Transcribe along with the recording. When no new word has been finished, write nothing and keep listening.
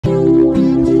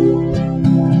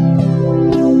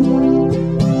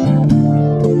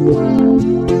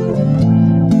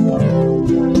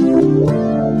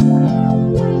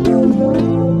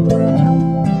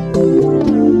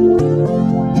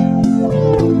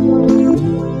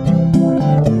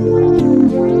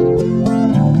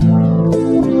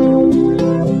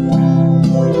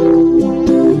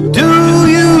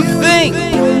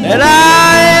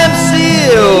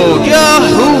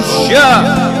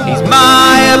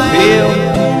appeal.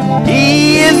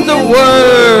 He is the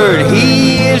Word,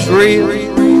 He is real.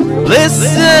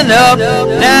 Listen up,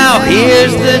 now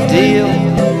here's the deal.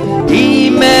 He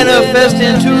manifests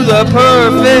into the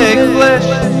perfect flesh.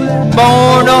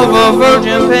 Born of a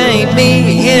virgin, paint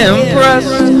me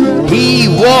impressed. He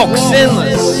walks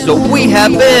sinless, so we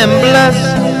have been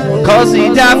blessed. 'Cause He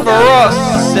died for us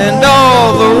and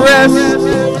all the rest.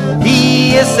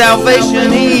 He is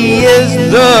salvation, He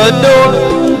is the door.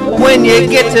 When you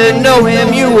get to know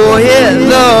Him, you will hit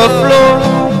the floor,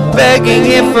 begging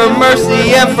Him for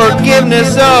mercy and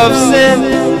forgiveness of sin.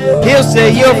 He'll say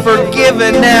you're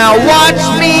forgiven now, watch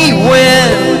me win.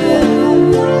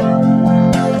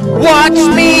 Watch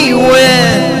me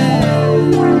win.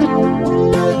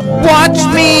 Watch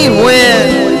me win.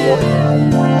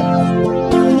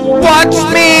 Watch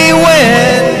me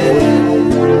win.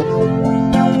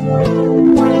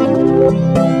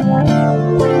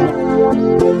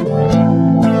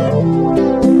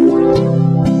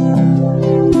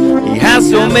 He has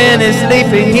so many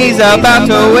sleeping, He's about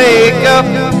to wake up.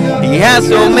 He has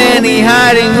so many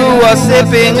hiding who are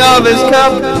sipping of His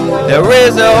cup. There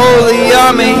is a holy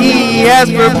army He has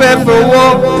prepared for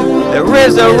war. There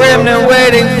is a remnant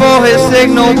waiting for His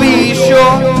signal, be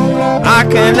sure. I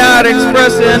cannot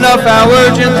express enough how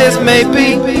urgent this may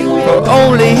be, for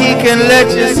only He can let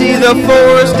you see the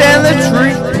forest and the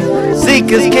tree. Seek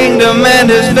His kingdom and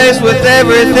His face with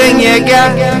everything you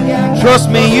got. Trust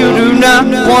me, you do not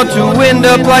want to end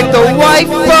up like the wife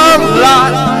of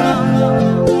Lot.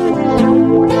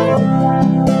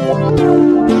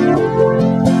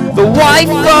 The wife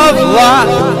of Lot.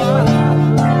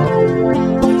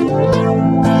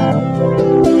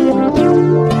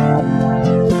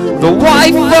 The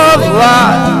wife of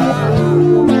Lot.